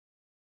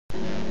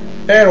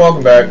And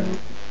welcome back.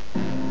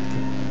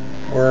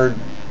 We're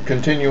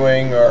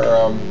continuing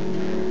our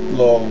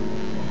little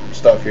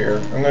stuff here.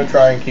 I'm going to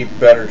try and keep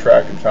better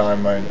track of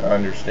time. I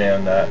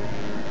understand that.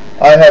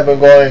 I have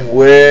been going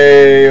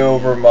way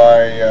over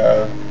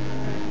my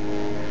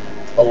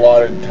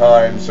allotted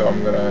time, so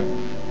I'm going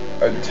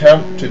to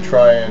attempt to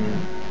try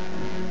and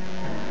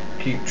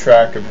keep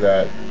track of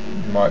that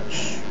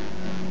much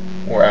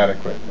more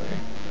adequately.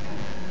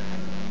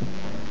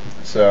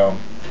 So,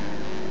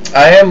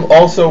 I am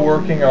also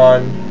working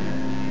on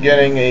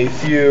getting a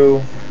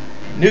few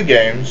new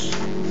games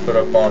put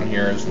up on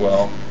here as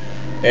well,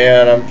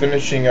 and I'm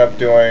finishing up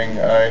doing,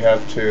 I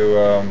have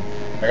to,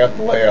 I got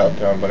the layout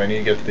done, but I need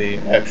to get the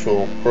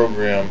actual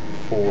program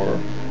for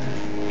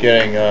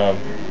getting,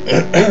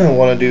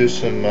 want to do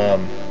some,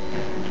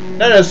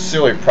 not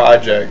necessarily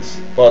projects,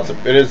 well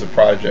it is a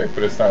project,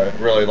 but it's not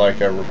really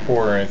like a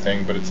report or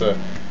anything, but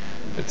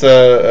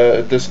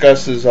it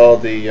discusses all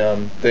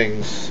the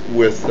things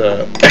with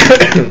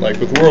like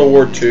with World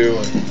War II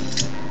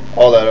and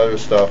all that other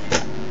stuff,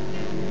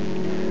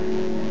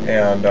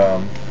 and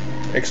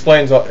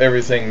explains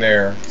everything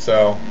there.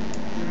 So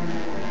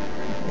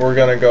we're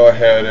gonna go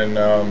ahead and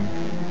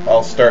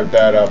I'll start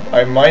that up.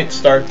 I might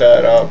start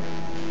that up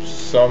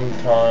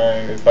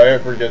sometime if I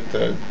ever get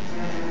the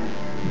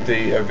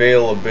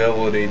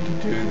availability to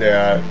do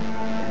that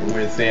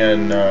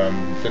within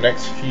the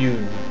next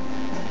few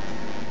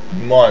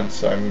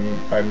months. I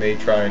may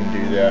try and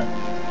do that,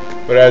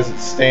 but as it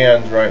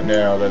stands right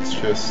now, that's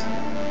just,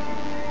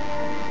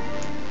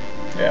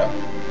 yeah.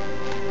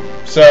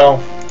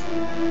 So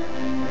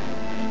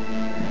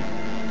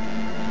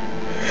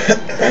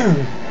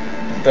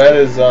that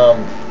is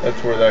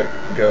that's where that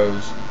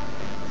goes,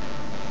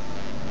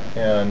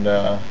 and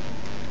that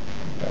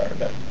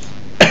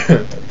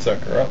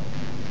sucker up.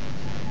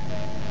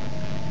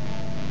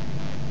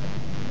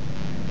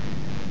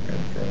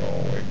 Infernal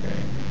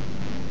Awakening.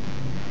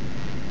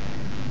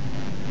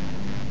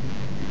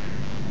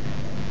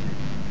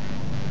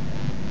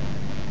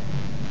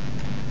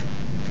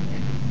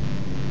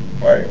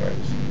 Well,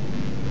 anyways,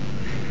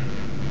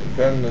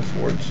 defend this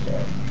word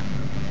stone.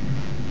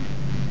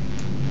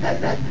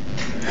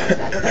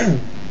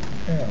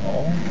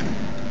 Ow.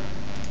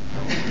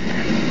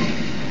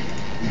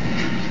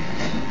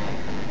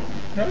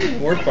 Not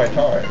even worth my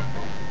time.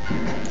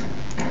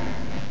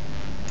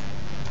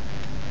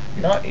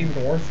 Not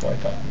even worth my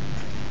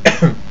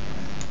time.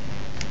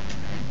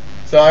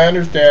 So I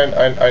understand.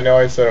 I know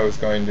I said I was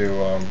going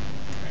to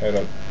head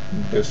up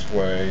this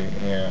way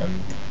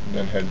and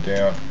then head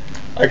down.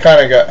 I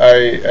kind of got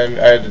I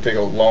had to take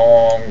a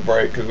long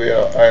break because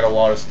I had a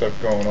lot of stuff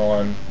going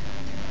on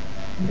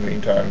in the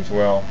meantime as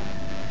well.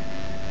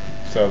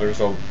 So there's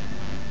a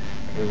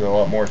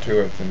lot more to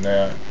it than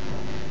that.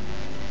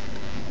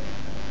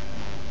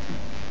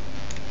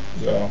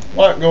 So a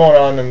lot going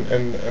on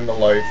in the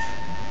life.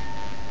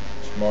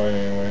 It's mine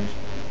anyways.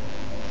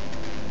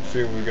 Let's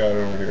see what we got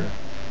over here.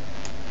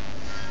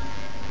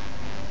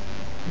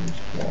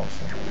 Go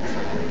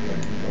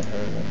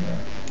ahead and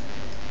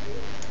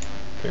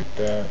take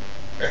that.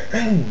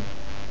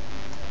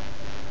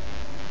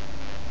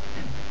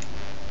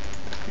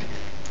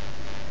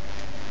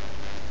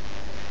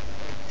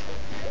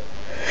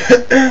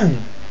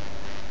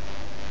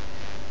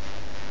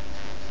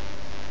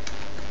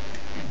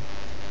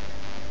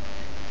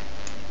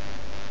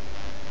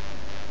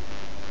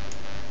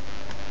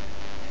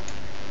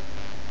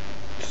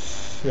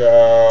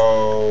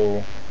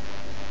 So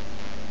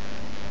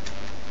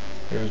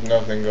there's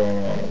nothing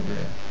going on over here.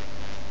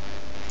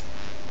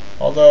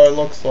 Although it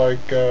looks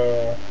like,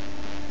 yeah.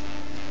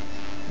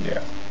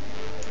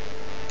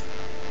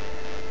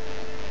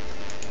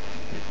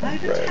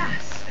 I've a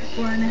task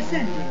for an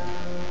ascendant.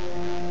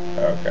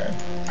 Okay.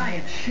 I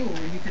am sure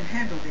you can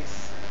handle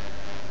this.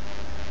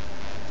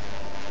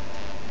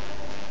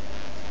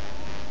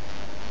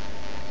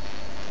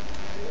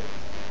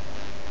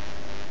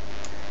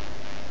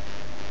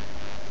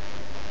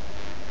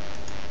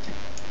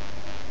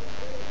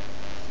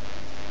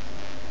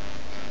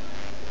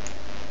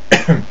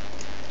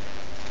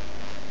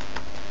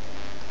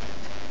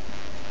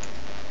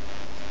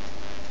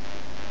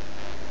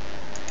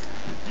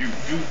 You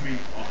do me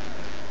honor.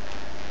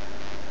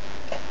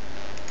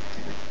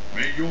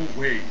 May your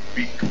way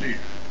be clear.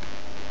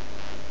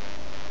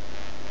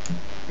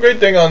 Great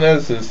thing on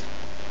this is,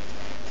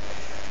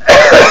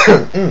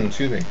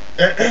 excuse me,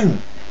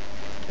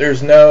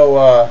 there's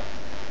no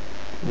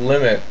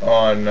limit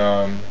on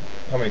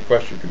how many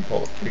quests you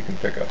can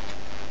pick up.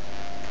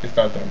 It's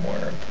not that I'm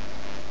aware of.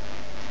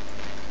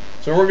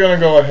 So we're gonna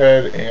go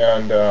ahead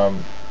and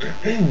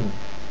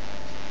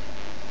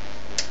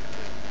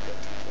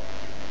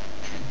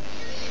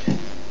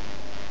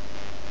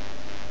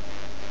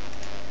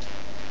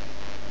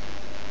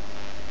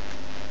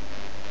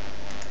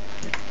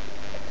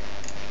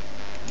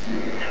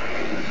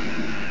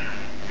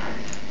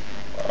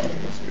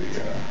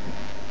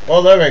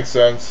well, that makes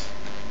sense.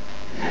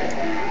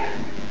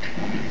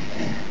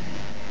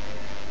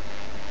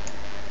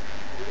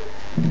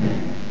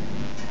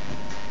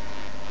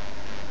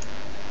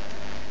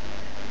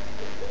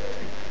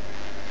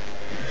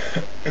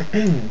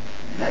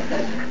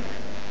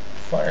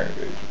 Fire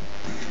invasion.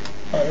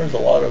 Oh, there's a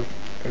lot of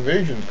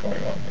invasions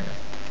going on here.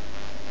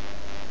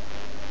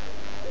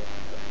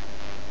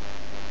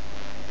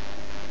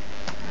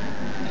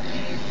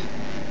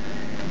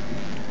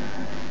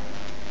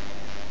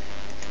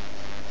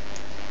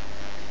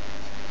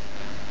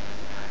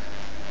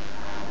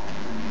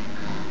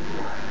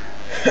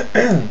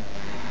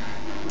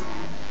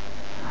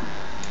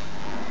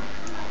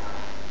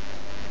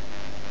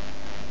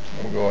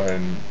 We'll go ahead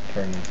and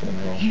turn this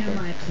in real Hear quick.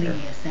 my plea,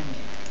 Ascendant.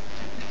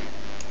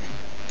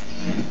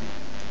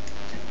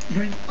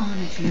 Bring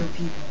honor to your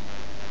people.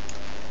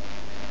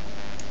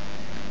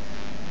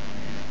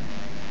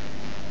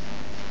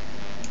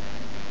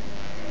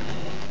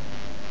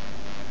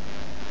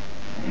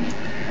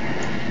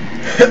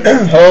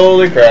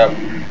 Holy crap.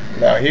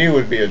 Now he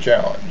would be a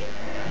challenge.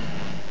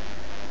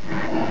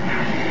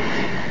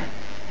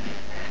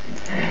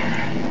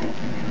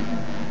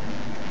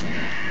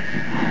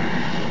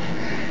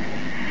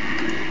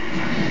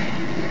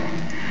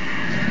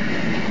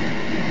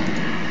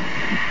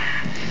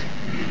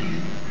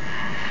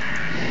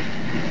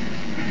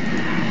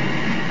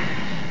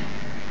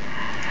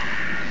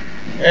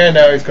 And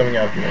now he's coming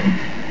after me.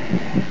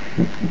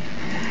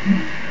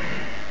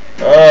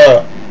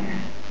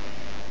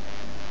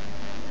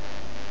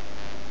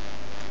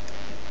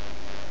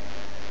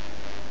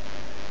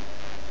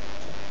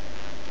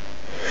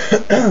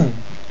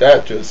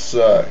 That just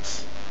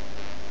sucks.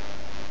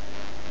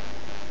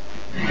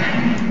 Oh,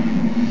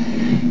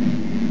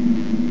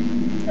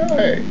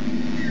 hey.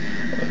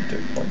 One of the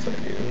 2 points I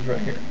need was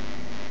right here.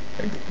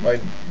 My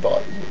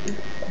body's over here.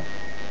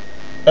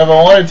 If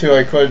I wanted to,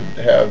 I could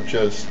have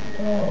just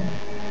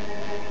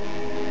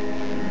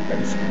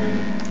basically.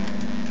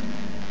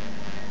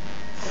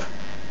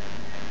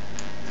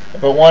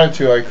 If I wanted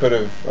to, I could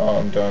have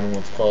done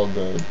what's called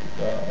the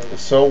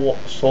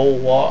soul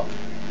walk,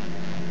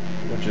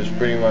 which is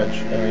pretty much.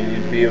 I mean,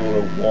 you'd be able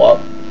to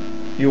walk.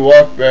 You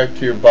walk back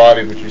to your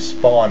body, but you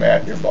spawn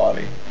at your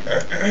body.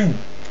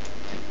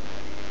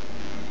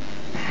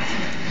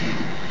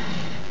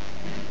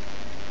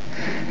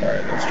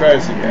 Alright, let's try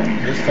this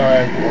again. This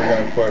time we're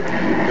going to put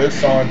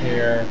this on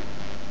here,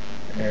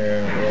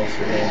 and we're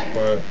also going to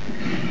put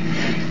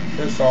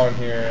this on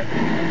here,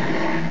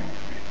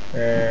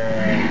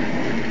 and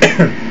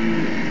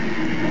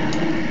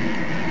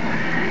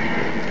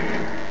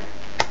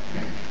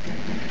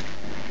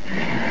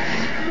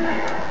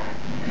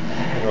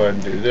go ahead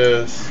and do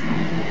this.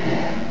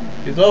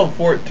 He's level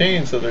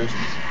 14, so there's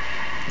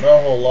not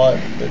a whole lot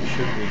that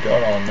should be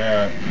done on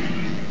that.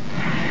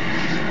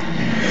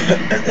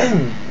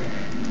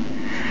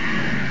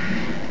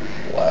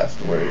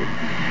 Blast wave.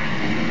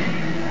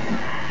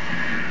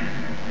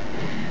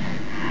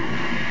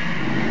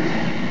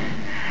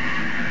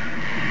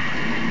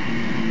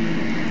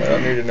 I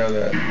don't need to know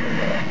that.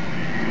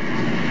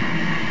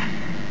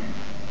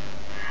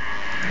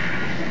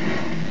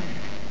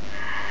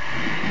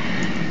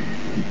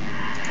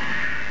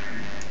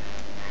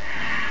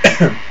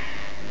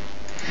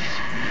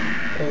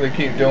 If they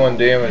keep doing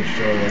damage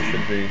to him, they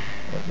should be.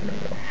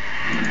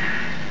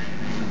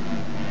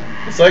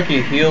 It's like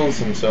he heals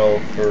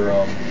himself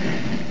for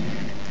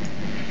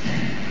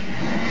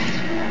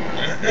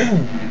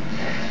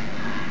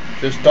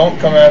just don't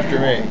come after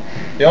me.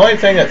 The only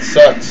thing that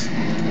sucks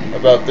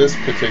about this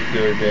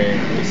particular game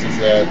is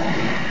that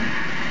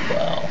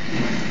wow.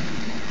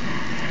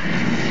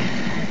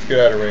 Let's get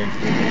out of range.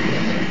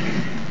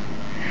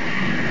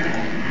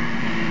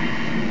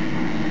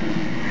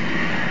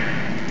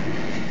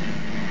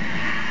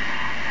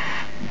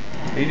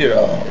 He did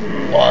a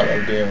lot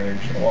of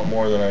damage, a lot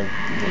more than I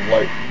would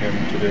like him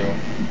to do.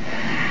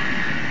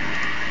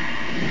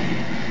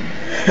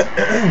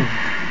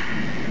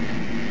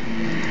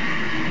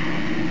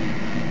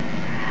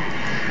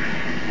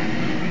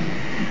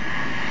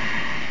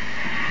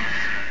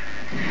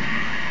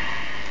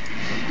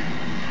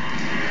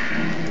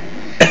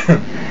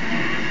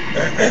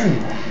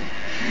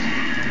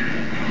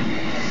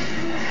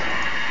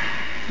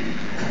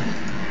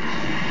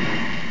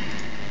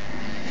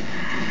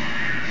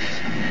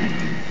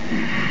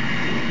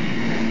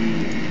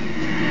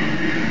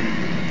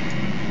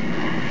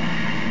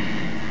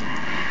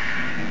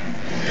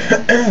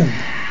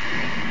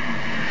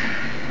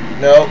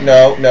 No,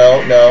 no,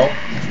 no, no.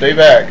 Stay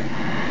back.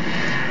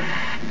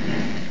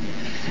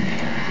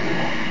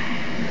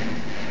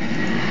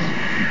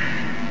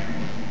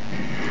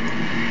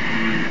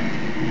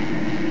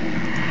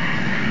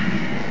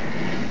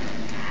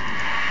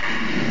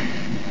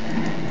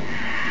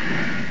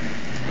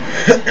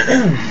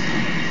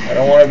 I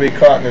don't want to be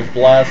caught in this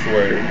blast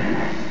wave.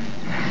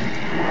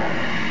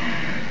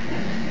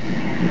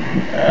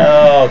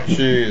 Oh,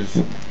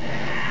 jeez.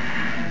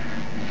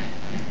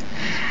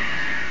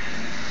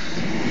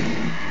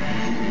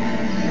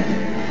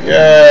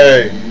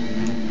 Yay!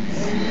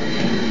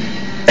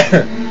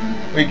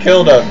 We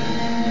killed a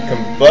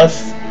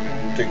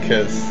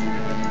combusticus.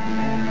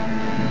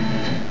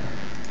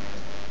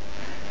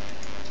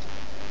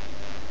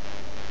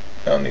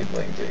 I don't need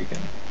link bacon.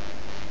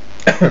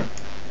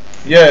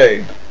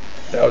 Yay!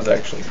 That was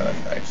actually kind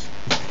of nice.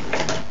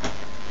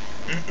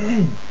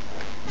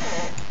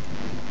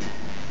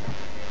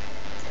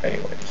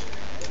 Anyways,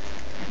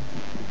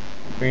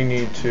 we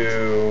need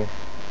to...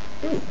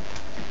 Ooh.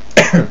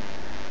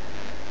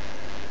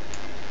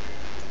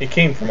 He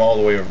came from all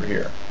the way over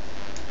here.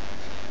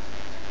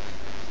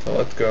 So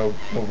let's go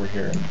over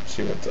here and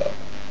see what's up.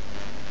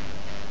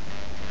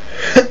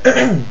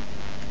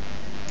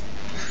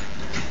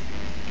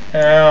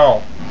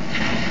 Ow.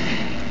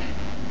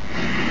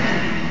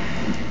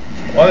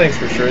 One thing's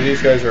for sure,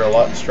 these guys are a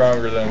lot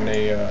stronger than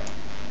the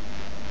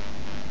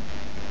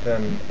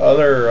than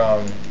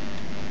other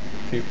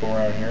people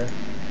around here.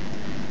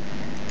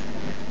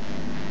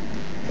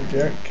 I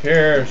don't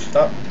care.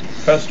 Stop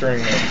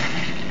pestering me.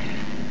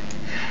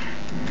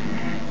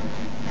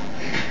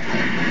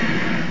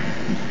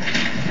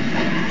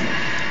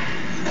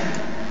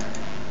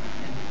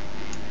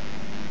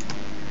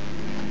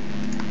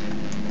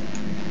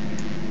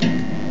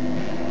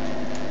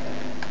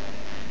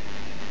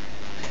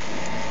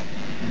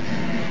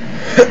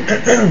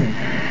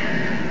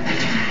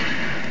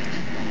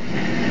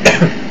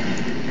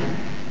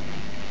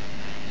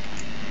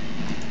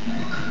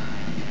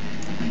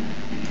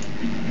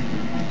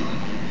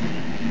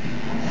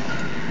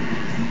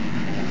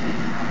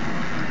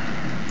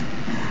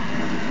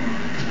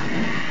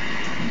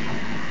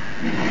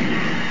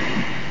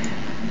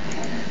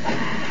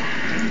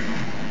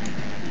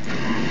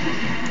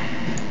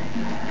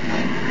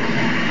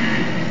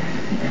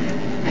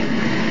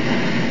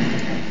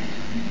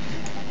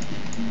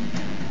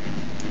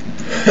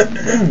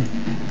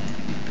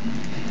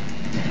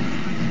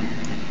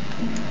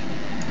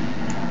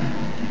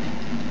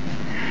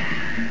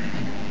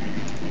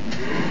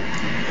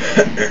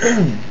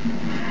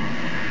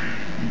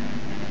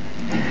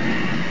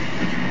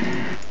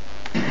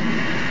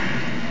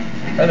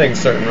 That thing's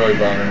starting to really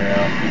bother me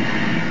now.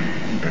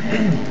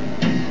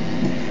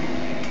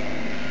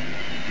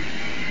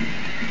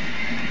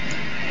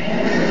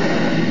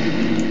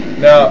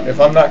 Now, if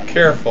I'm not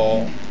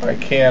careful, I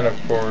can, of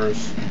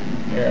course,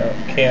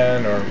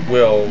 can or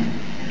will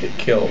get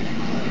killed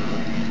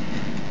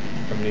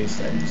from these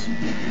things.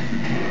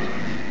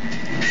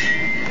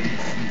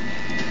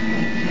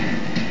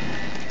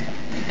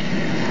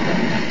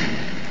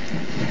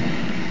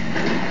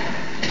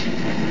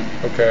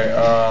 Okay,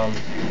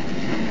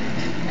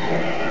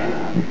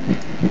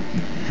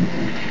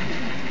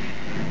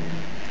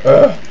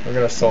 we're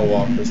gonna soul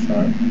walk this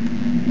time.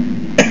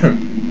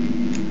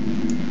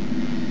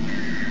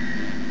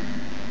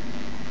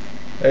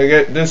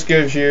 This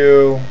gives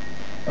you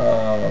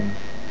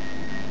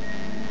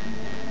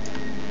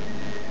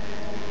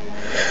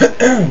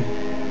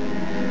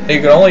you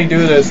can only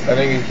do this, I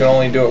think you can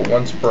only do it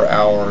once per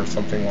hour or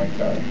something like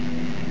that.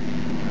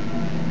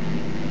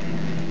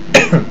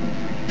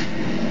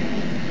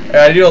 And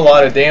I do a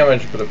lot of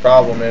damage, but the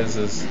problem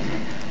is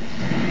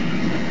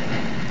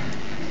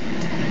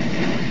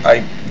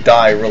I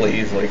die really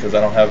easily because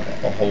I don't have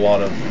a whole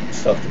lot of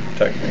stuff to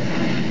protect me.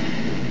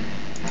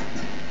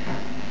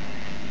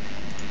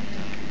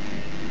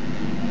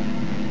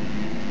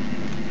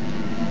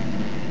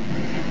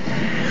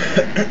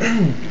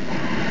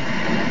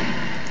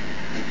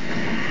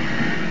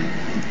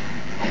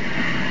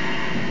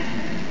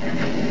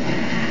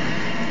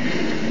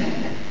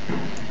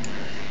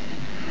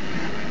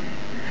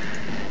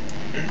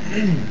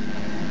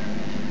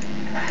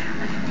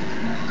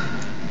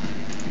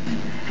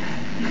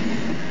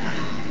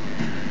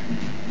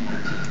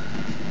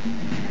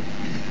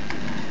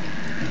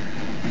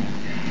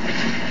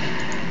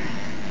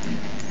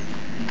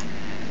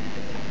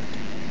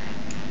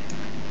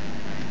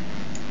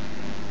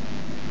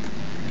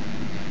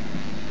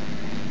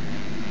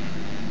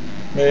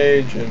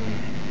 Mage and...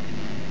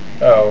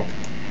 oh.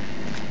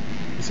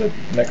 He said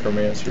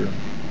necromancer.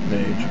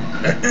 Mage.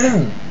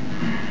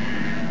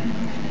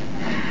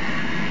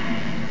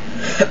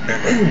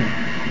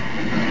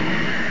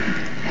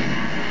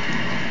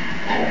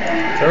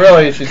 So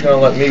really, she's going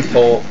to let me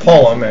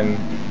pull him and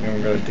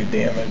we're going to do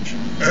damage.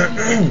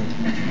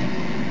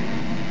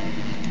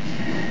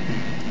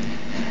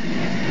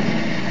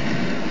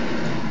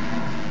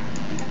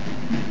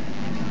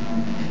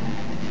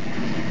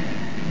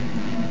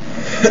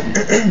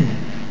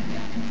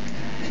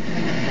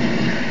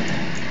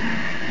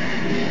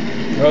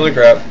 Holy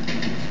crap.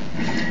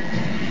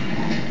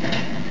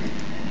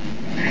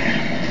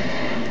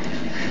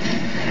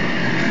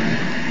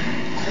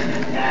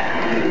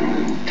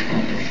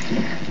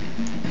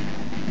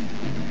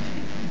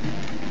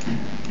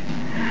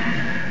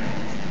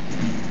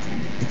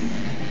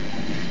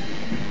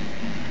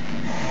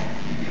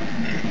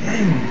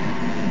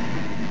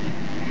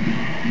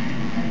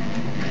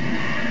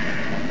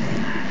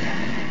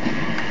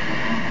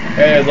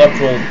 And it's up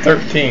to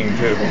 13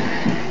 too.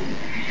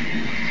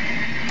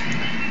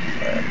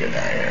 Alright, get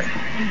out of here.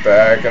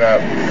 Backing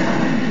up.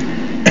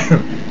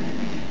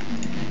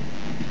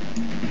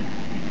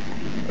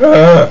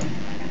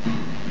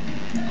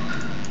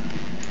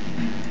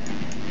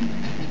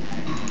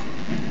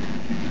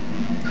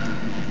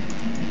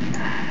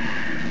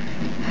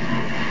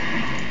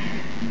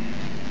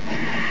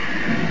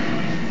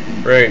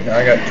 Great, now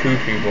I got 2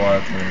 people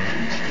after me.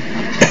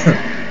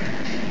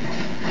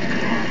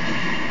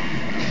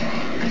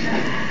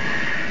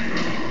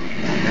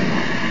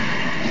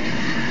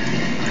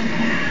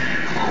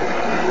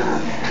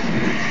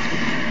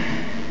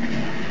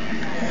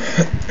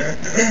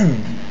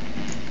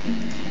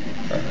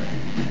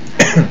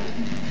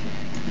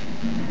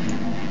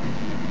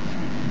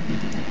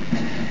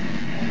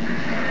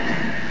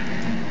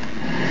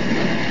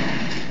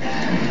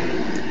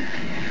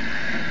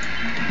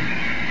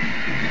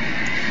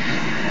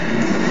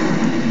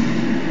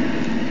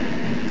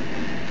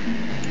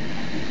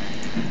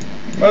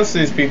 Most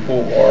of these people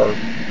are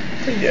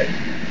pretty dead.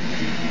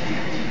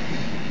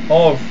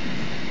 All of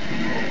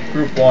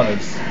Group 1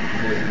 is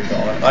completely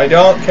gone. I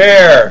don't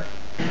care!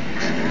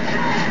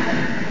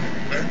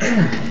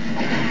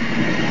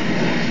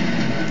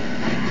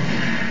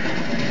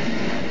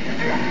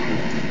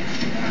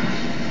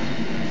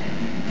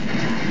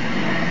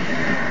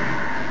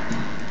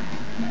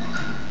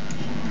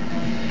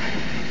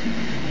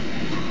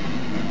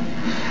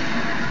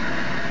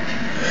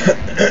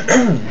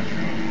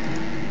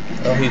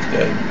 Oh, he's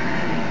dead.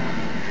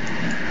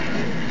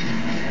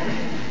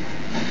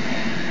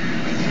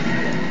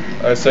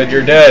 I said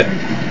you're dead.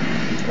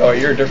 Oh,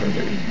 you're a different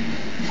dude.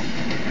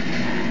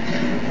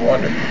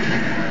 Wonderful.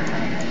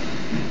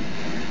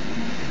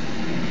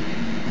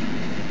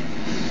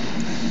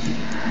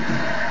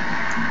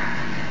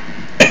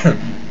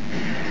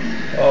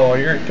 Oh, well,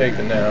 you're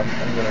taking them.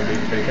 I'm gonna be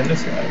taking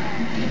this guy.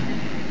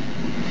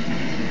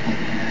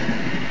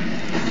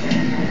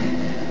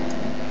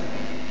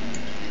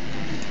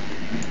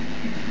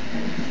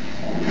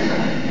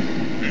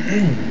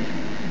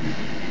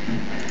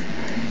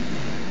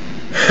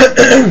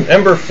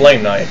 Ember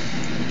Flame Knight.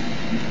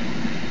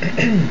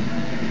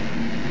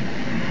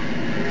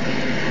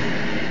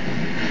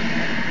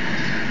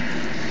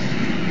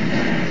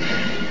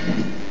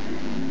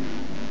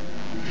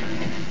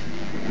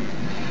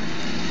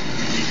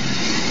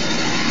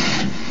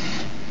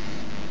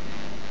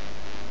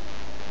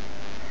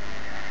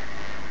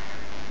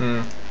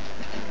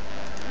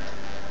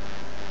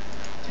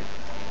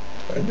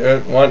 I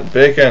don't want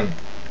bacon.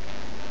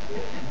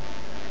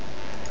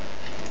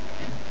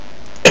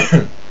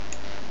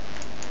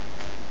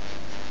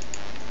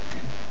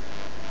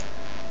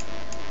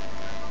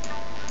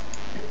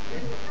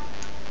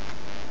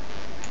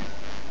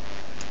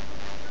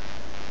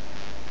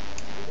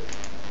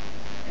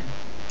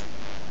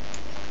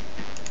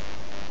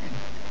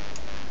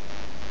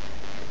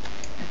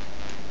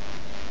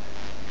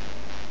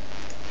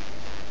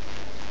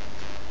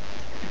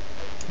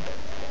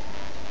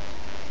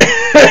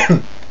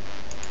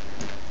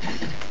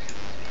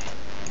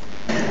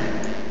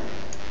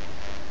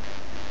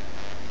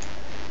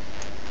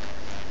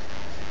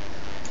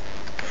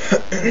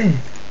 I'm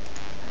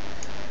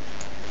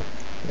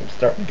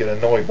starting to get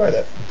annoyed by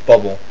that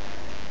bubble.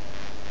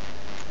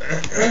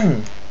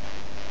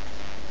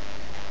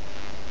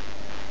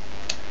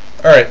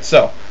 Alright,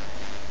 so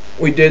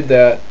we did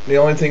that. The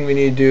only thing we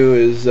need to do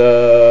is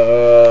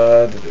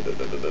we'll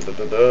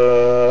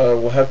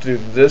have to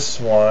do this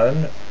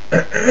one.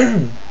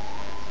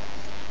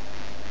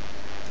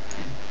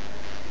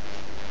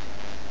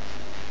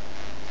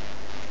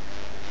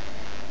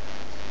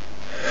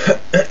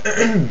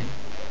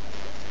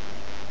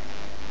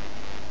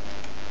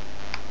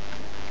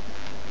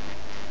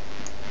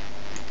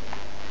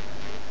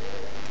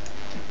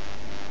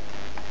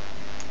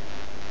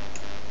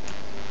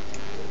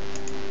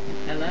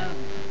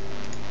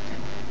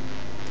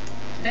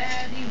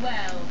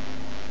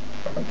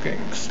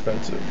 Getting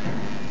expensive.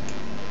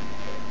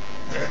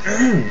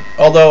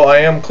 Although I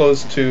am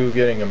close to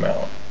getting them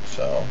out,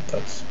 so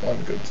that's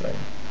one good thing.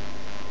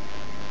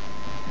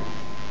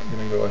 I'm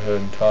going to go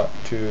ahead and talk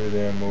to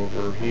them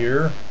over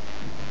here.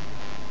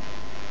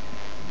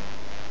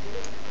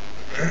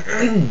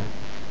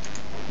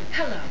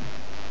 Hello.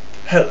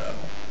 Hello.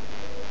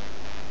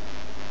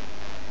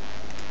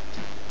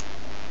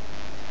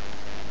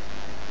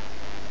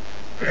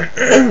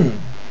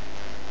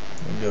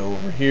 We'll go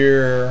over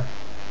here.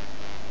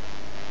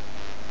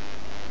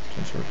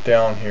 Since we're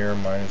down here,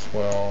 might as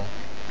well.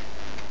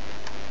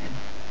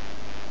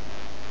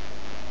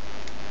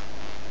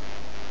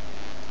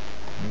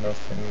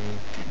 Nothing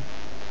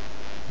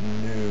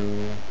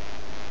new.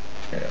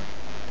 Yeah.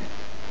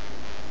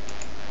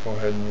 Go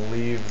ahead and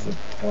leave the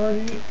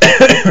party.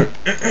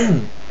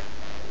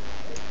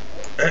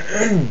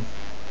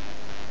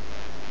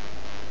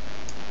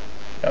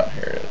 Oh,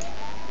 here it is.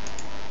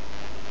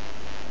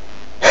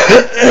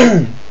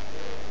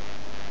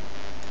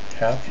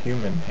 Half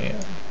human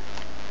hand.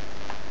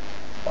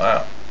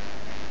 Wow.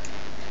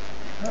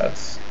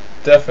 That's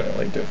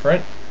definitely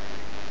different.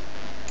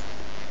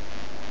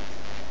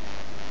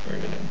 We're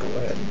going to go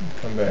ahead and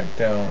come back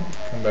down,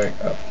 come back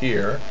up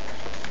here.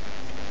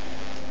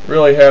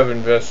 Really have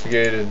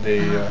investigated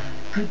the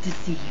good to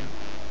see you.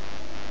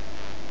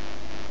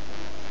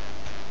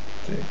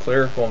 The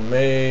clerical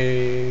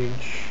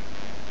mage.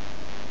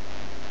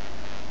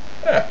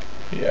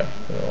 Yeah,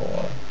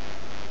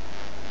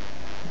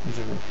 Does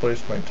it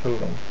replace my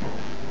totem?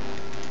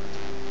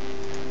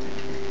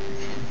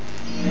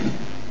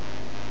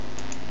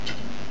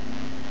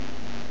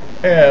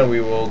 And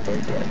we will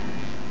doink doink.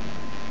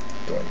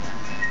 Doink.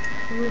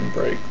 Room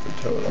break the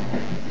totem.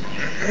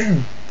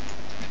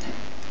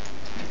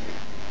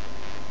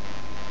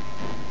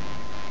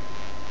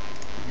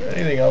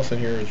 Anything else in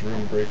here is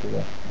room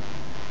breakable.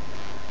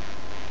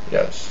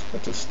 Yes,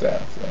 that's a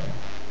staff though.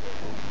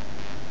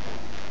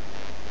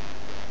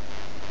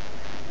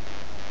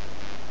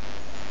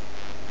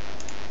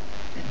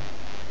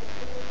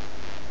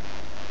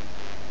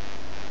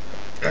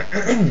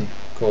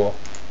 Cool.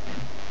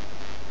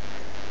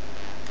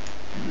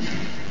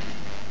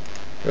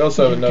 We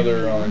also have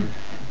another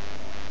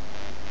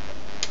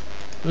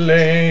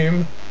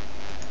lame.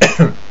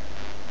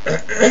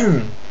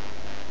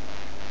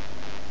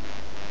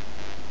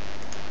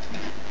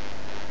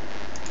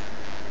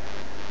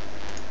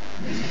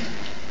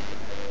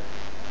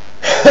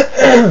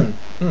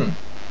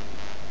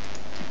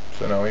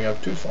 So now we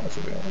have 2 slots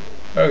available.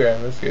 Okay,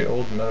 investigate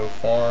Old Meadow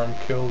Farm,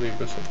 kill the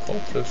Abyssal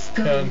Cultist,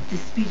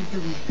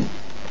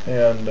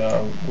 and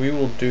we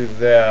will do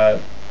that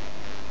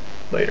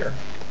later.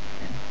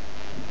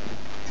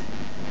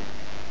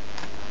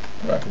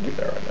 I'm not going to do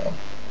that right now.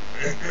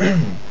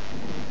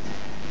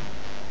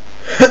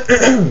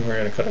 We're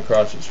going to cut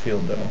across this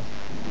field though.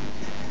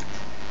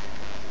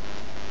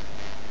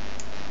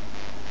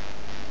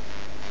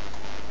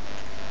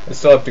 I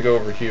still have to go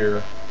over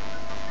here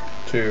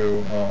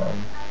to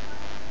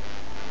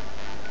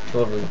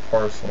deliver the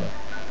parcel.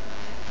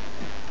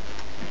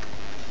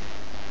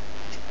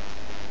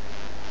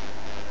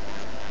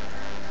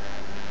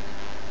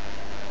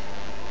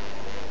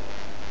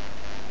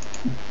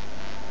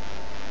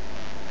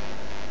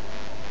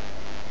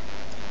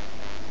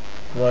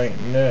 Right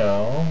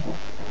now,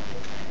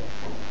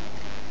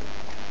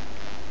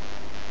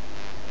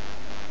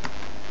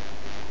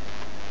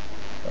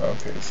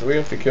 okay, so we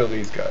have to kill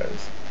these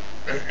guys.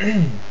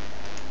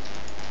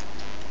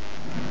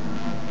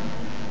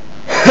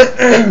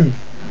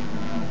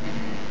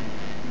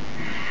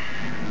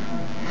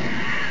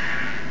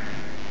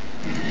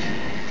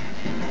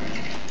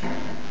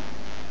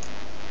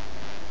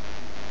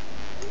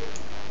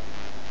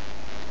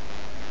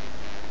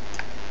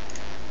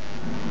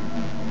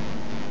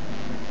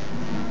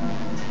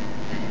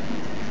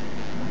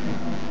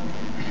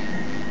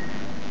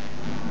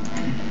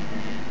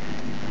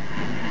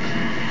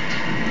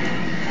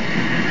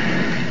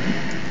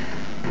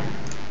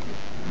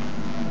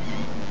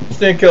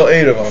 Didn't kill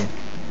 8 of them,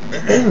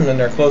 and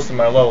they're close to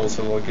my level,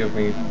 so they'll give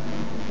me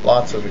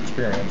lots of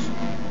experience.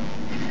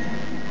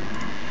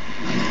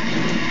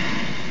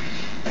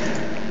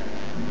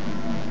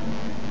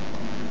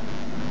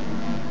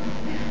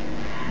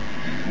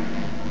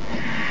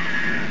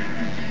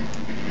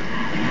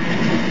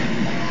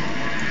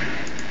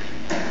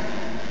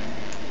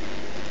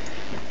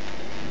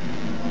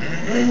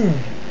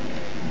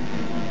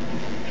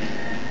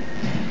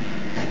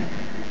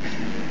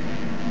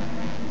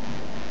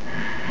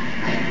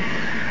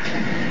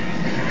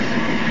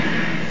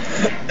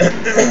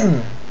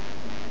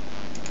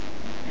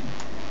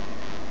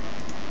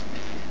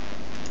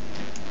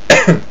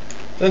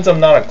 Since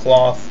I'm not a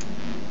cloth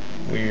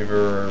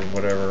weaver or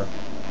whatever,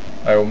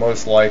 I will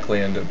most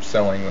likely end up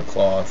selling the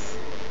cloth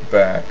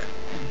back.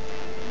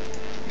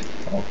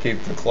 I'll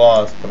keep the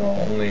cloth, but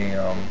I'll only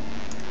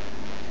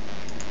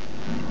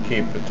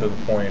keep it to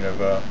the point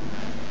of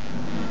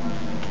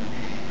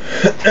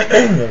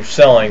of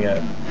selling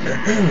it.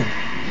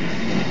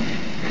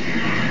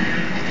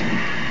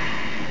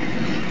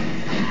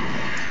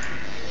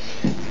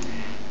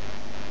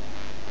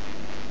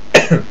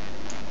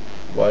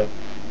 What?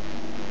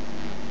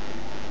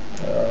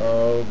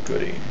 Oh,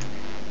 goody.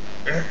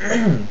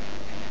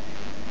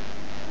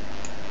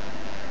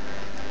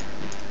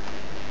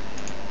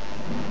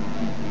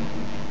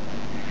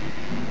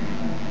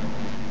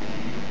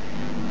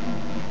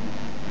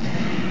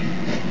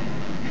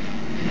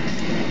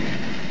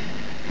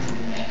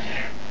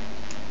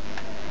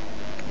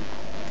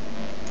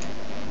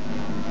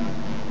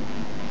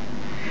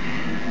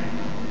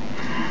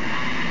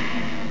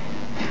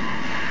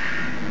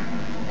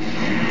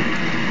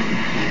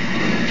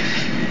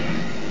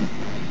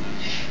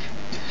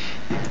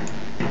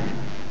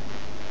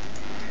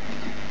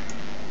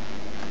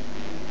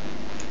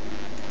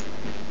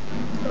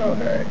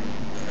 Okay.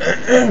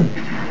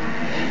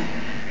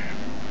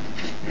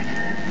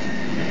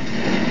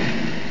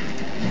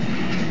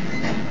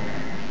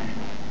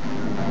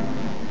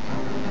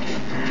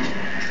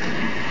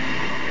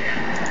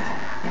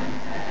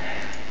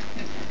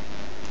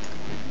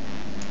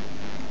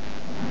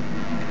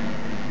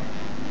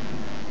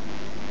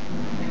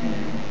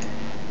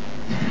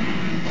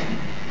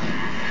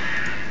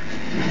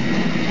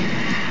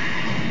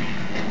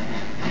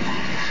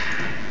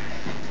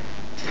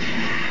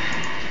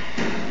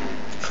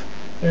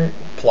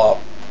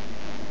 Plop.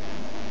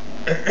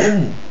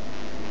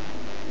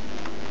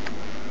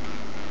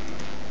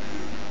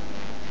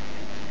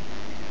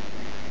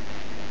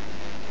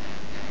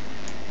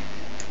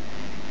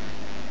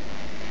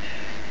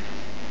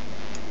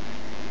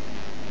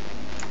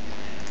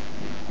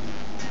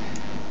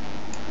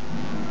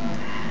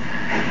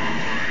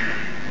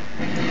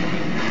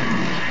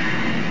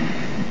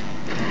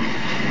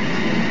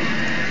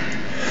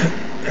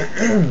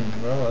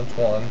 That's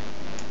one.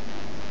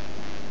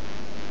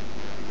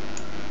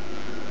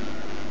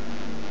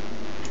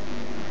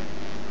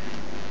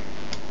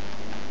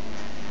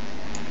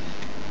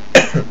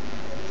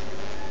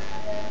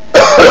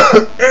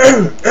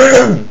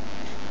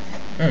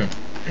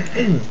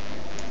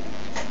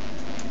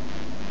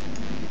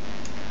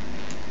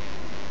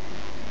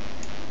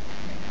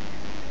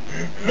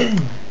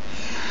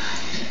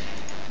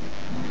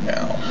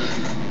 Now,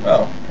 oh,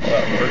 well,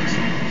 that works.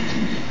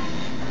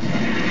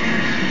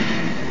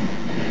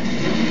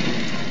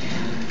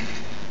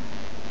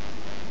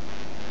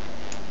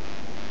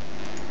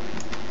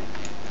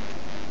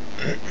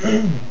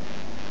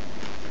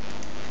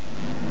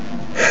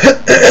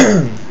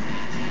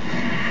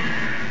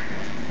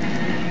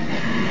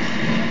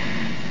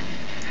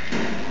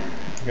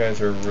 You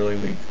guys are really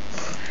weak.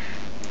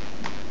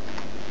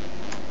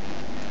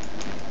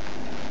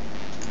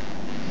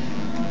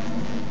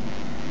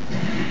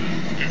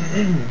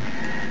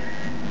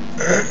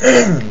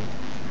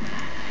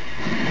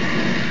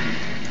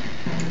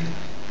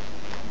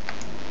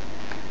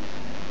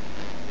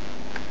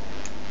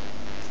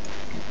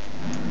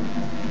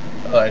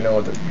 I know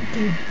what the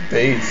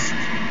base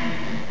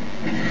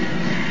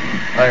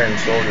Iron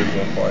Soldiers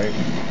look like.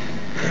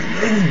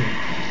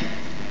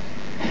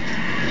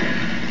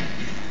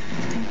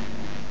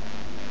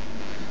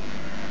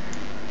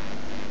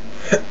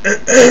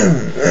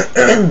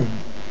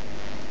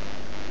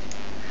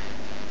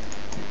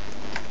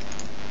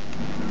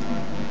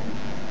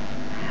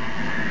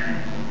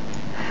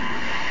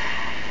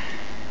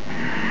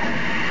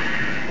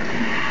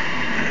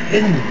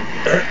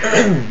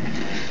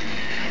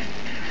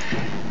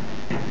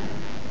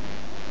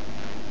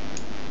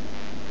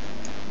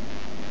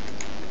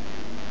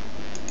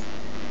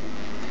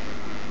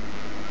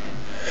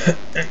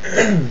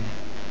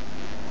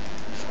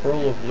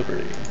 Scroll of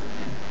Liberty.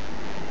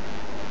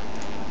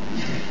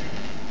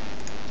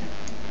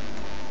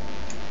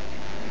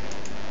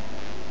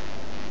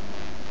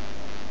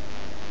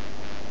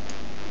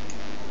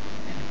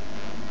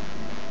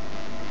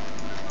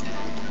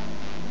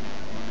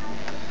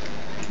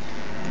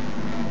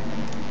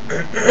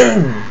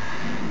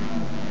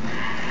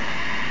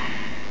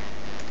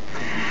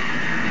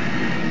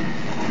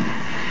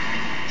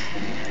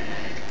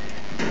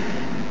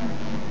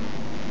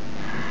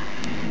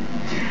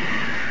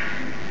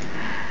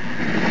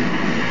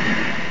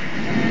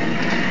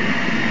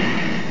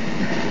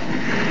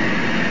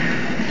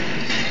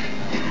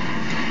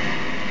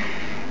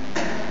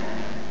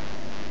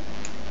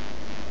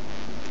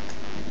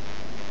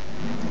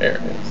 There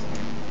it is.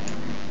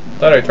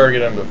 Thought I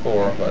targeted him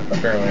before, but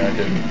apparently I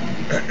didn't.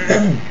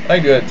 I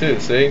can do that too,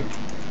 see?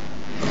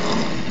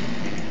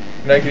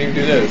 And I can even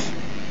do this.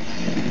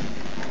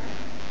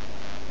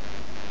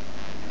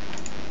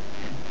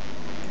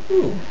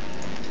 Ooh.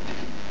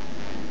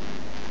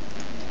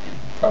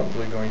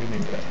 Probably going to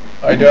need that.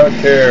 I don't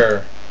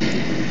care.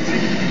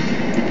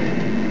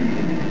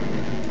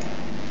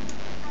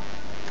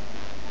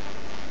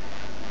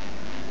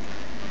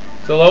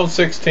 So level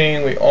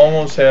 16, we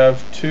almost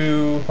have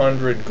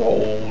 200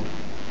 gold,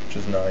 which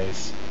is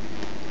nice.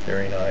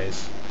 Very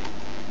nice.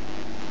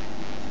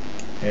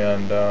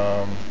 And,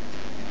 so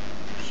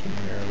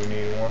here, we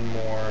need one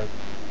more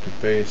to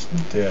base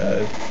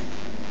dead.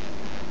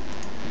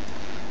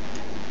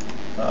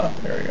 Ah,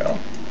 there we go.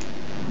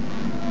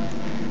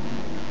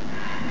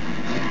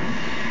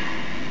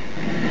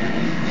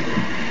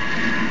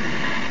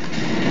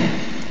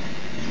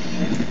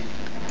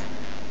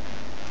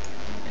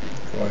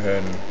 Go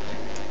ahead and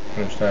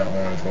finish that one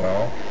as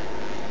well.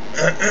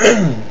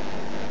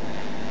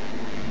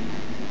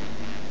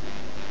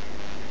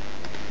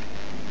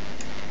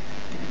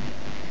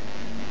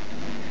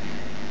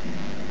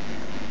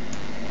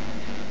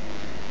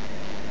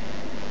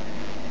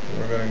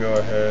 We're going to go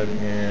ahead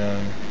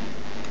and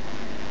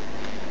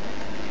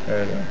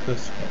head up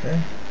this way.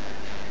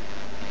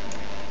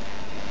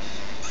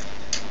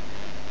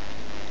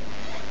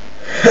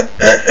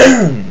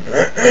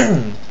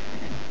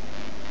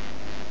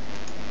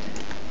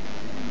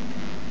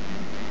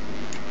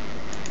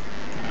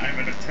 I've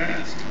had a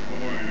task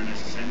for an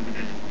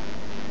ascendant.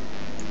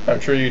 I'm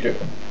sure you do.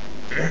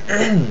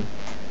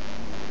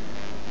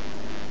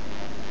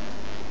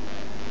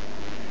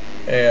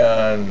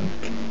 And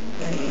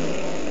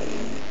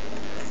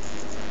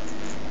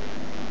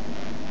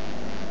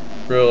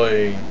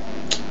really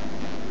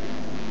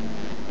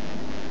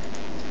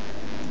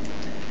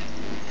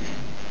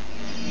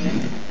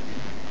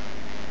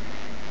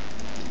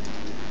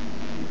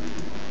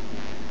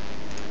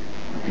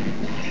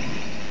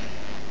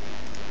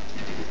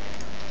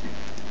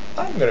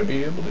I'm gonna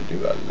be able to do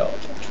a lot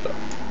of stuff.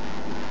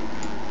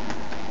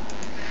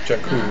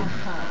 Jakku.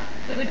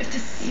 Good to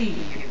see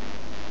you.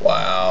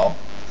 Wow.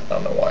 I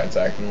don't know why it's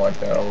acting like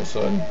that all of a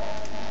sudden.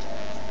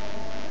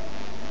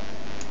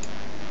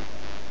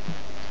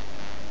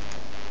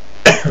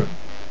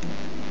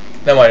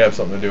 That might have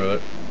something to do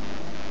with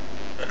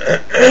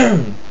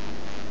it.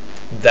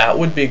 That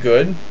would be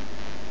good.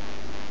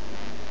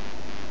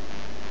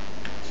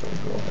 So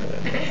we'll go ahead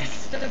and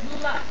Best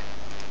of luck.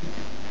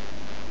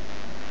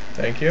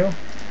 Thank you.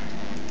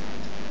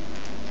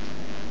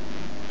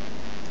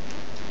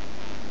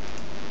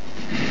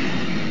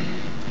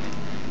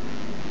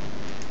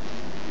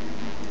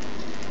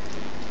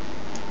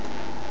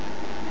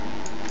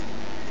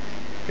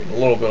 Getting a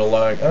little bit of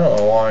lag. I don't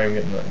know why I'm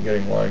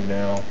getting lag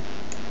now.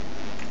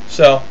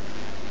 So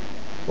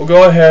we'll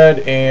go ahead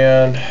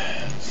and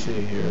let's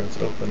see here. Let's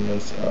open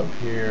this up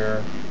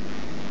here.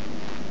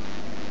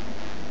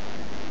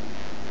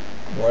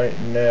 Right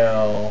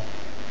now,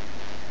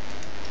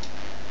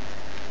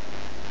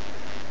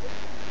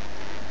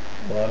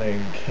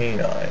 running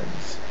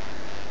canines.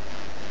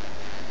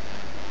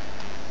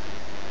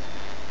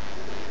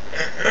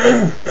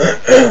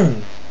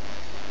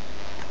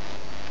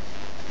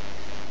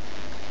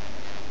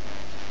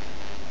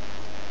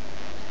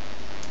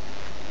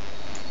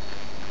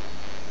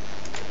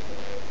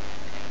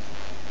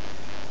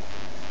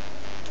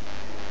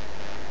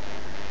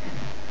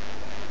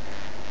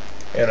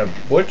 And a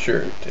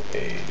butcher to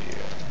aid you.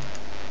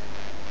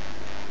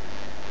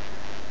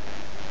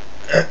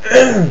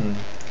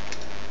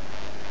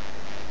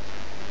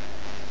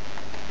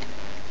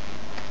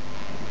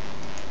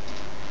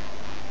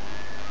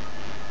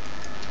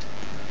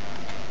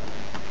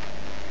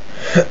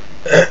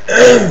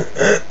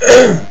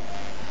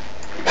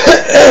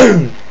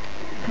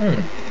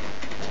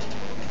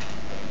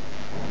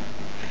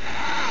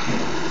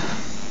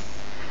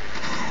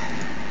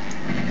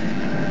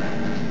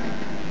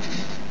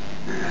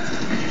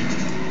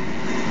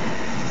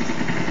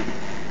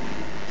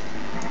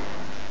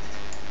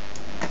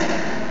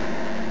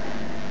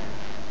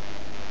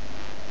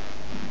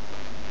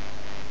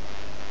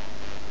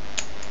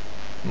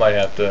 Might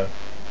have to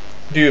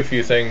do a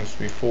few things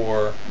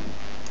before.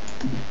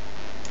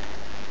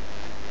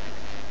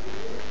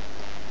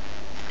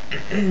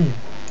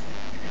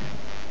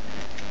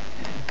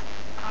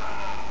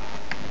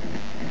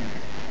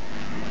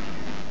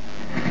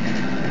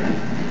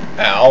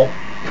 Ow.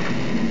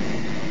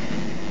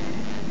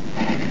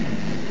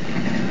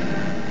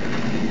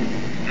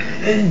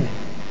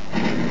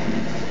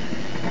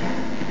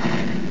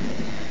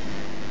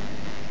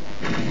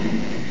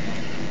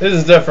 This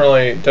is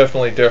definitely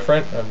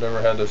different. I've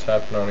never had this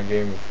happen on a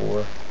game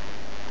before,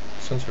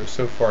 since we're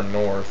so far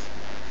north.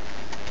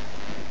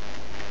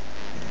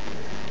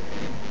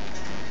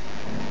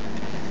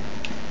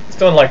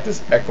 Still don't like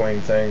this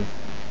echoing thing.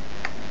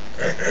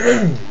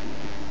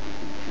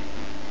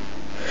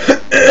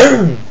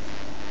 I'm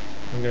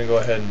gonna go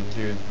ahead and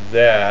do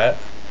that.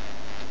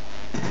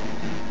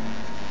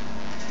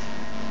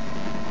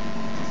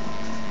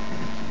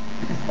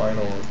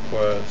 Final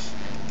request.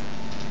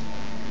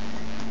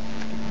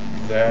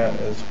 That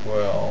as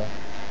well.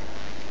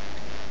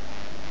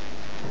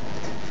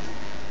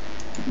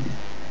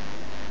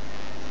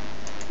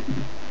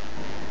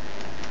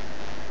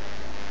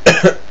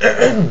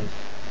 And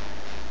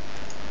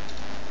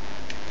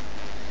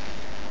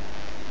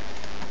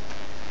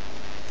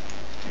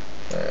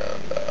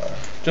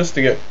just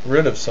to get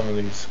rid of some of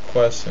these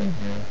quests in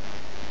here.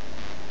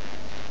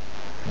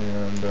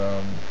 And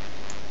let's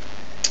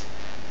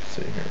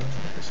see here.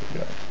 What else we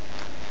got?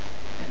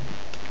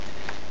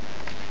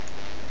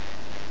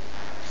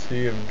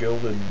 Sea of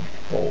gilded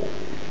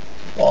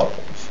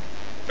bottles.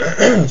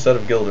 Instead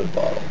of gilded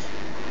bottles.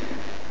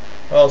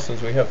 Well,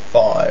 since we have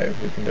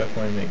 5, we can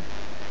definitely make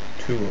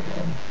 2 of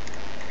them.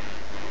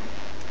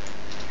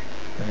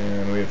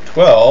 And we have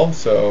 12,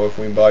 so if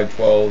we buy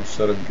 12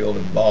 set of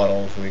gilded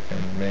bottles, we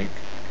can make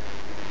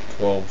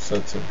 12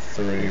 sets of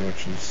 3,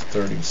 which is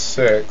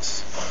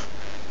 36.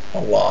 A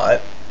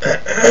lot.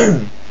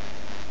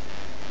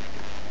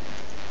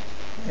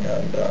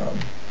 And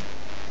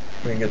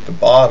we can get the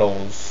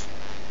bottles.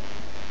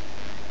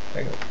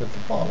 I gotta put the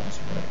bottles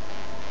right.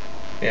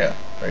 Yeah,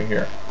 right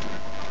here.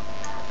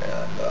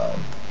 And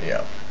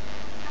yeah.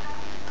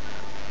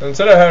 So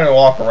instead of having to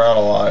walk around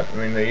a lot, I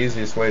mean, the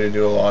easiest way to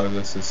do a lot of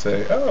this is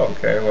say, oh,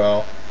 okay,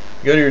 well,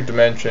 you go to your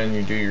dimension,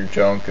 you do your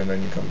junk, and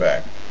then you come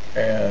back.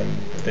 And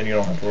then you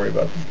don't have to worry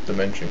about the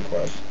dimension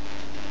quest.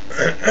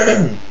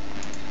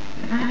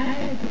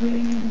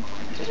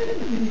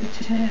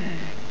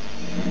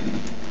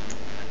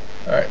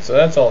 Alright, so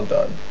that's all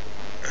done.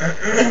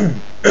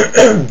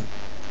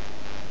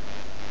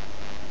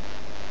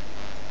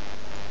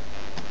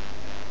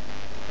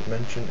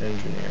 Dimension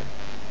engineer.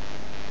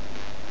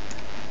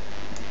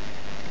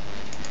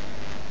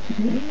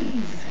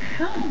 Please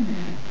come.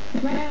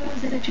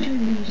 Browse at your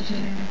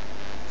leisure.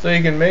 So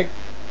you can make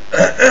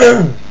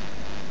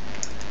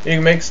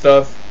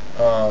stuff.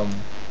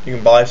 You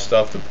can buy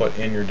stuff to put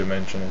in your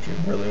dimension if you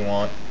really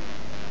want.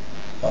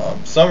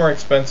 Some are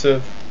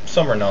expensive,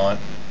 some are not.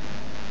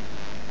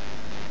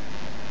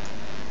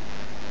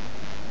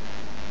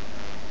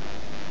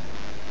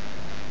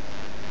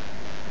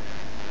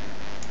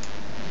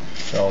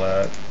 Sell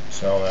that.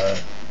 Sell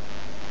that.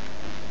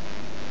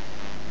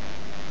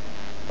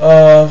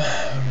 I'm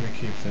gonna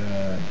keep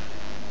that.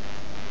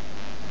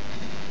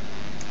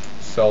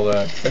 Sell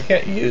that. I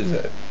can't use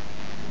it.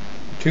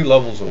 2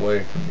 levels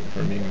away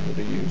from being able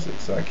to use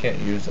it, so I can't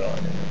use it on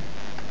anything.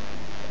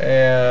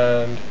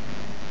 And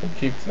we'll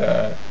keep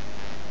that.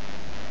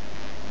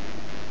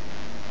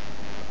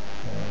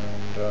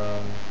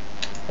 And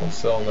we'll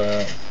sell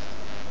that.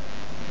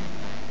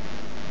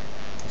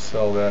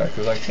 Sell that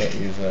because I can't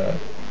use that.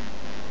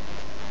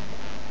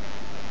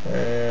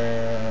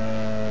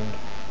 And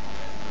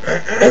I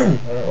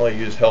don't really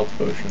use health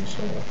potions,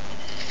 so we'll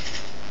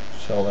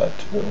sell that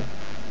too.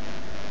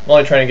 I'm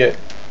only trying to get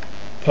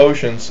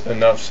potions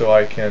enough so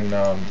I can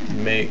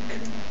make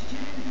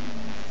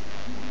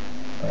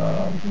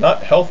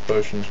not health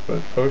potions,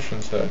 but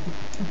potions that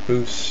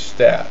boost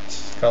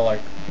stats. Kind of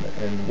like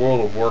in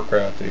World of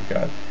Warcraft, they've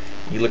got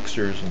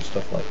elixirs and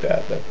stuff like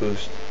that that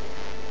boost.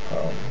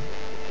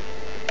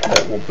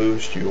 That will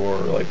boost your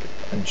like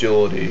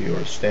agility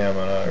or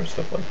stamina or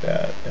stuff like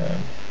that,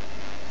 and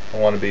I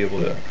want to be able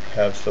to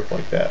have stuff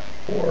like that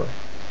for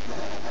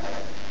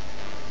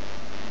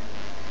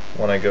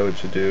when I go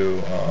to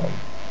do.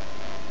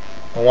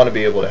 I want to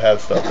be able to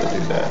have stuff that do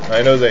that. And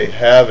I know they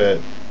have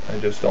it. I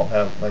just don't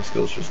have my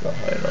skills just not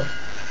high enough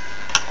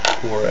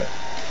for it,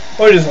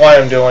 which is why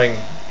I'm doing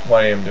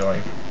what I am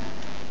doing.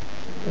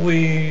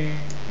 We.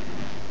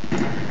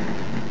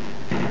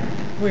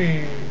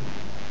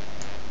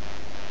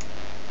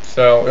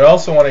 So we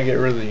also want to get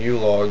rid of the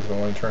U-logs. I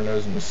want to turn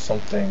those into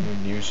something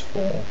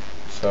useful.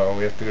 So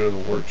we have to go to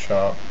the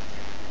workshop.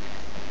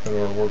 Go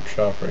to our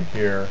workshop right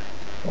here.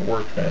 A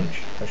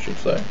workbench, I should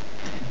say.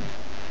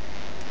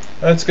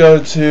 Let's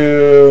go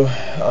to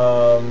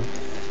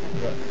we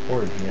got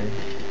foraging.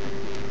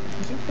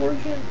 Is it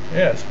foraging?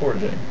 Yeah, it's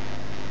foraging.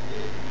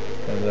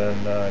 And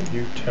then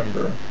U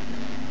timber.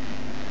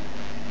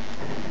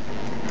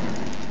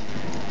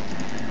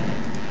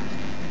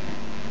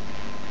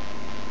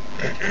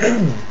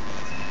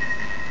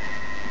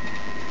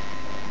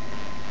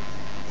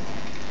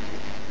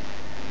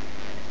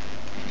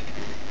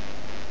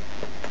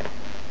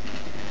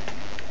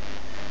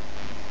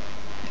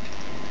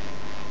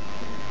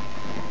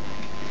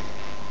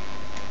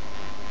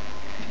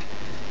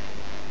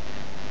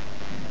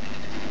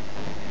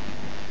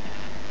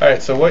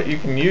 Alright, so what you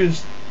can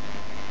use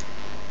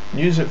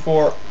it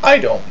for, I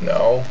don't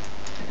know.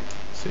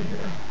 Let's see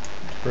here.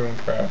 Rune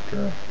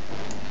crafter.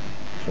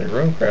 Okay,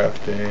 rune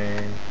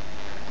crafting.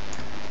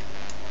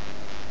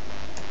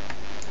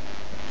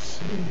 Let's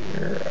see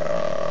here.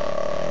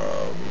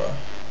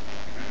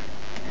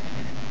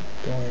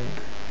 Doink.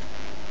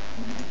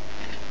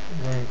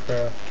 Rune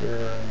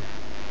crafter.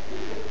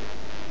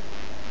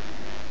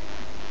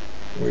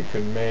 We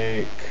could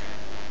make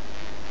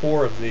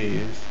 4 of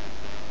these.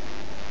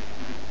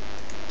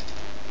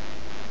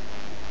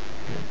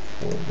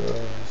 4 of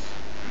those.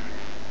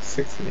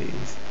 6 of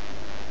these.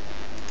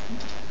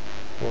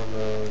 4 of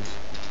those.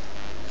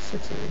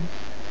 6 of these.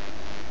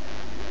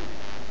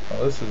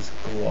 Oh, this is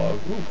glove.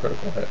 Ooh,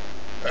 critical hit.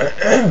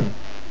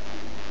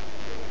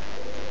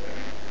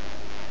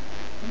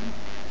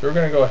 So we're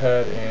going to go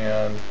ahead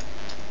and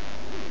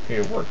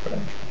get a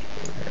workbench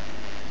over here.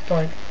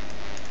 Doink.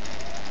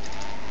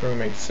 We're going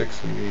to make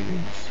 6 of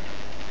these.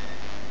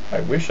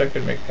 I wish I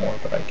could make more,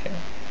 but I can't.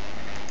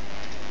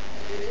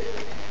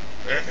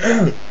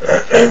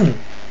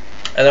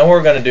 And then what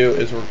we're going to do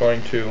is we're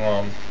going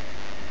to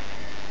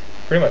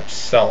pretty much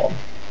sell them.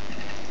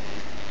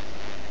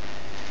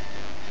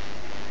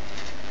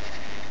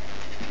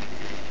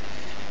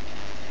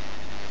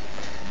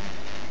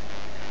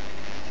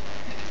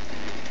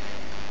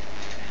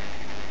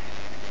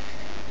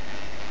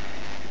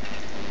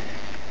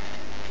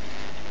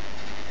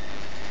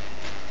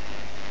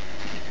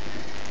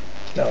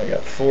 Now we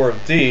got 4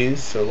 of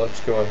these, so let's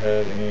go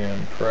ahead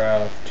and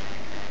craft,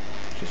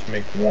 just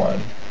make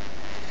 1.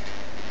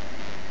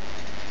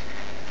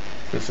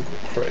 Physical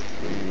crit.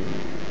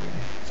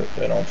 Except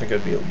I don't think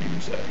I'd be able to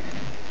use that.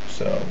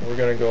 So we're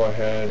going to go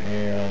ahead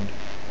and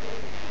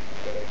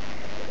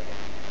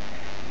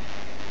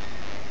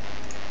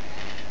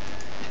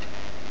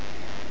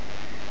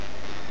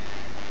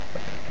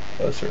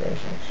lesser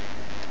essence.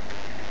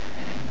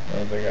 I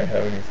don't think I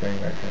have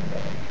anything I can.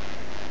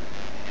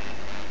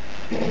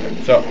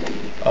 Okay, so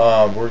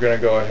we're going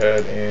to go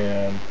ahead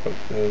and put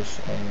this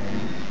on.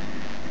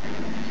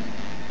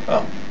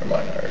 Oh, never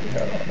mind. I already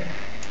had it on there.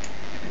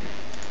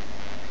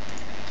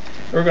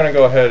 So we're going to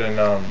go ahead and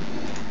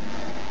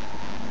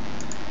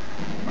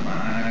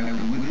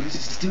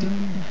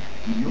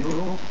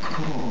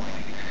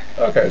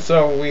okay,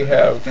 so we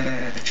have.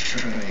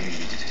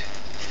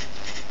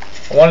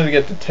 I wanted to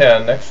get to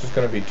 10. Next is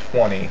going to be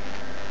 20,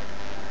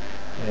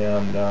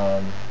 and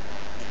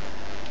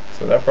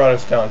so that brought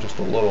us down just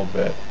a little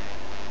bit.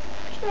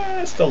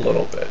 Just a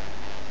little bit.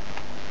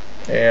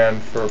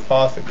 And for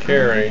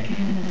Apothecary,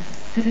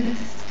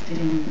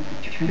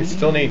 we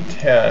still need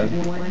 10,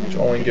 which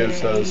only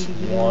gives us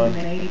one.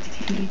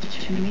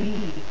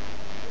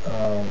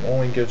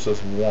 Only gives us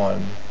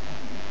one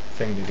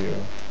thing to do.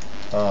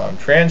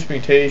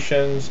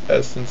 Transmutations,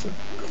 Essence of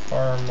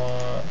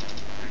Karma.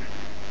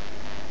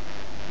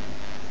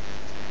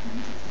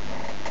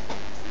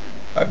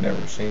 I've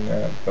never seen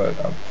that, but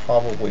I'll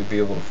probably be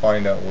able to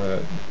find out where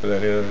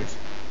that is.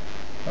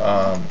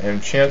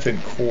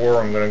 Enchanted Core,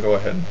 I'm going to go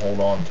ahead and hold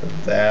on to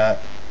that.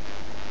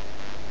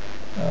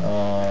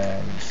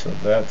 So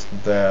that's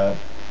that.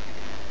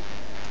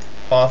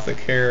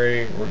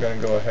 Apothecary, we're going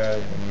to go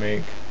ahead and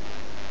make...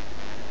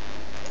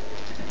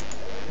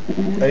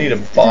 I need to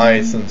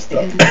buy some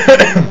stuff.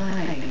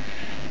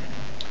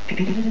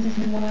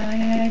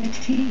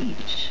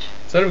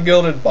 Instead of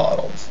gilded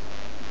bottles.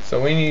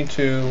 So we need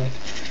to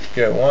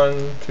get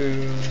 1,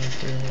 2,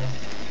 3...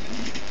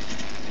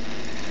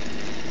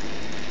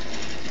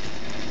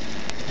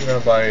 I'm going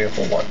to buy a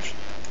whole bunch.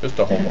 Just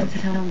a whole bunch.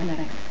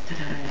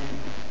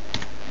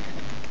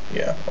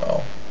 Yeah,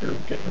 well, you're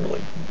getting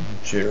really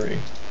jittery.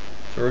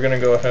 So we're going to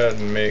go ahead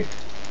and make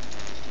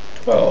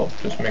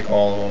 12. Just make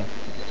all of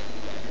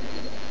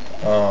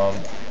them.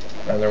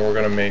 And then we're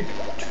going to make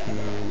 2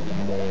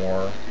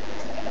 more.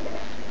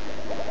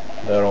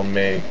 That'll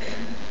make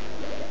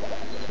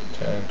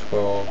 10,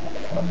 12,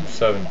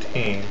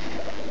 17.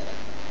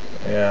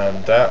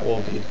 And that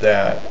will be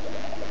that.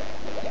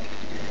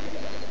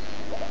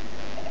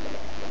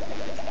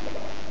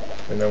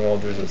 And then what we'll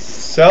do is just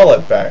sell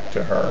it back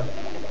to her.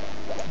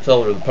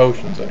 Sell her the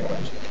potions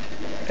anyways.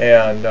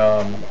 And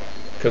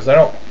because I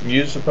don't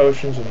use the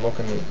potions, I'm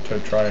looking to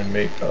try and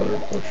make other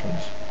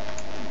potions.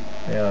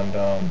 And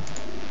I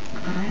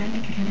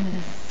can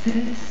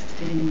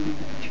assist in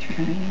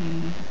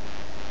training.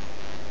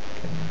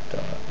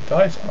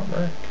 Dice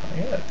armor,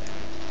 can I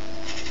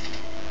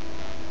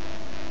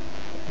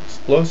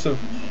explosive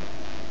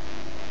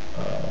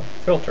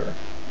filter.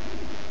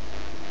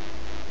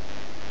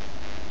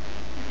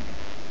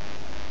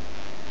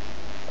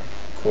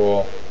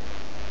 Cool.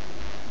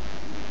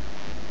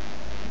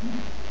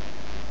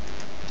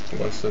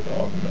 Ballistic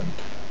augment.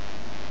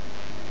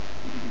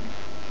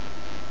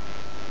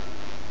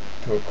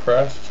 To a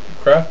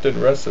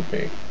crafted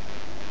recipe.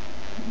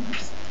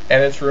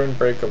 And it's rune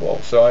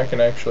breakable, so I can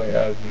actually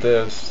add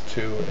this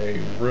to a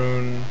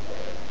rune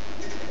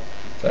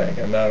thing,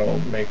 and that'll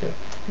make it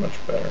much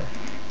better.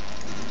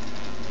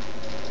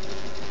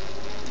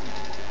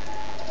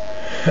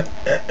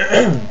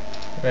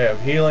 I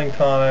have healing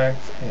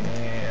tonics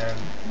and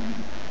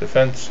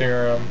defense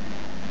serum.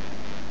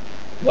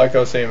 Like I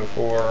was saying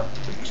before,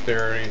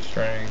 dexterity,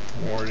 strength,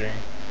 warding,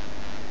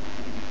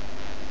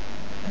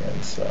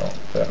 and so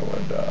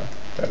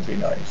that'd be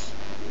nice.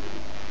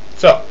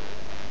 So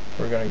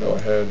we're gonna go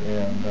ahead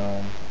and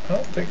I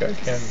don't think I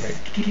can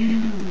make.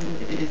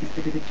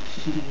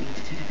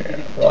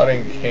 Yeah,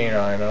 rotting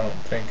canine. I don't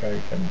think I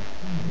can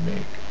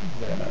make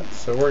that.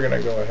 So we're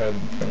gonna go ahead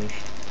and finish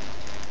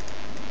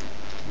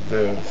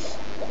this.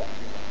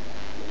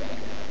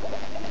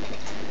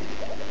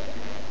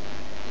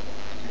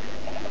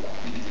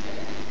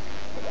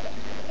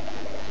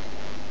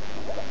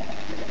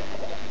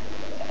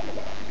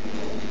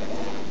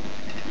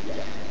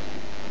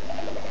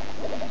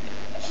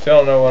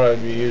 Still don't know what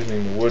I'd be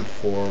using the wood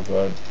for,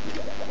 but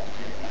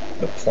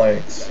the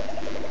planks,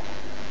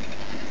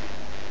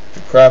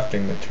 the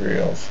crafting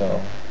material, so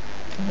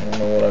I don't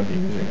know what I'd be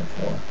using it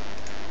for.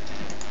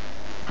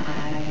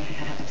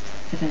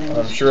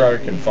 I'm sure I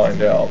can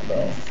find out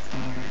though.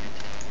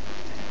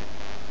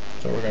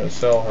 So we're going to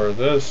sell her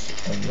this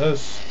and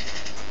this,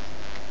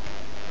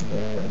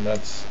 and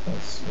that's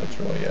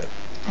really it.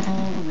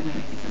 Always a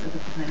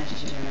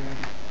pleasure.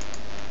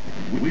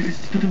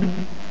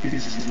 Wisdom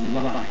is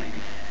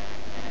life.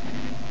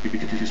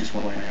 This is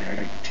what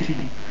I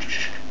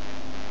teach.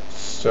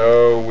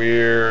 So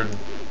weird.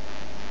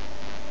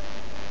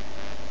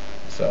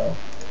 So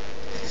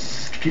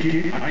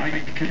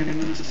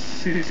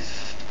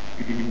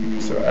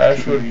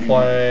ashwood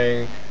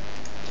planks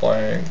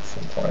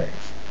and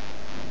planks.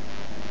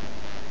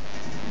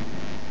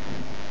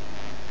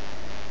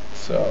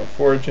 So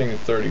foraging is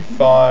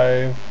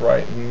 35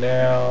 right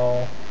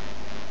now.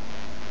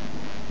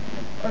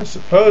 I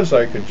suppose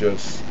I could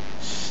just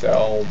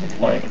sell the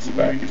planks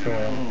back to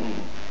him.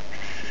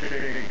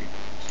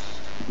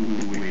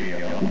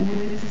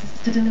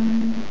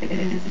 Wisdom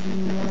is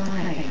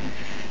life.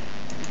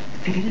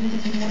 It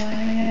is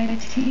why I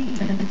teach.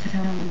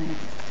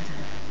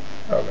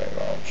 Okay,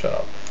 well, shut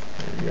up.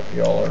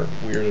 Y'all are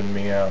weirding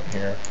me out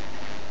here.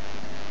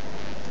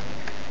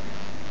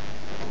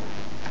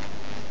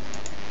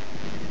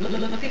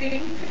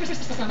 Looking for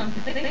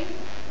something?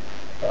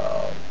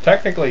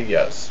 Technically,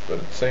 yes, but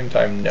at the same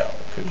time, no,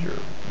 because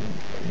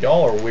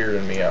y'all are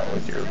weirding me out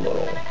with your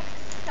little.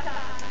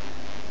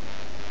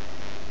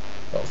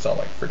 Y'all sound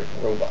like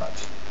freaking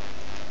robots.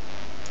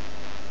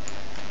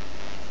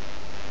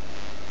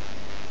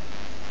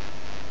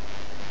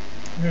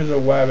 Here's a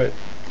wabbit.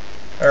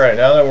 Alright,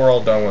 now that we're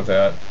all done with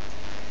that,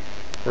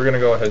 we're going to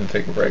go ahead and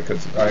take a break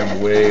because I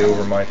am way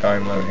over my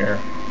time limit here.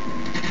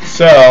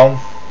 So,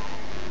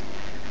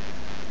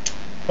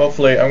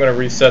 hopefully, I'm going to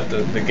reset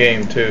the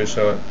game too,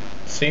 so it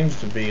seems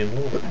to be a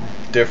little bit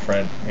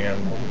different and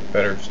a little bit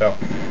better. So,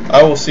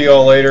 I will see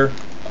y'all later.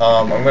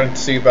 I'm going to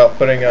see about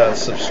putting a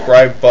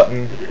subscribe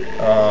button,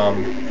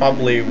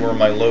 probably where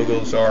my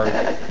logos are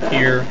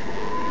here,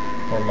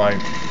 where my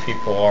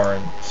people are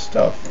and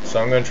stuff.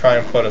 So I'm going to try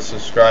and put a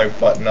subscribe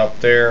button up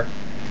there.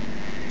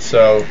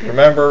 So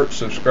remember,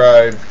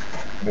 subscribe,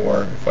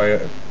 or if I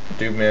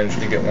do manage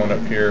to get one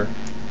up here,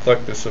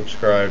 click the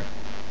subscribe,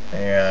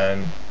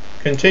 and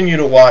continue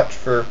to watch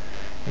for,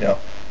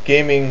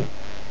 gaming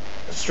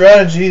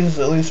strategies,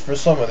 at least for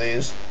some of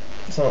these.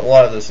 A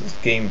lot of this is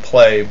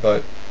gameplay,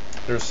 but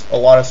there's a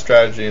lot of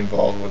strategy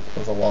involved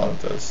with a lot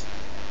of this.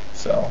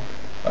 So,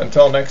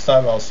 until next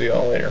time, I'll see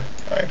y'all later.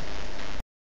 Bye.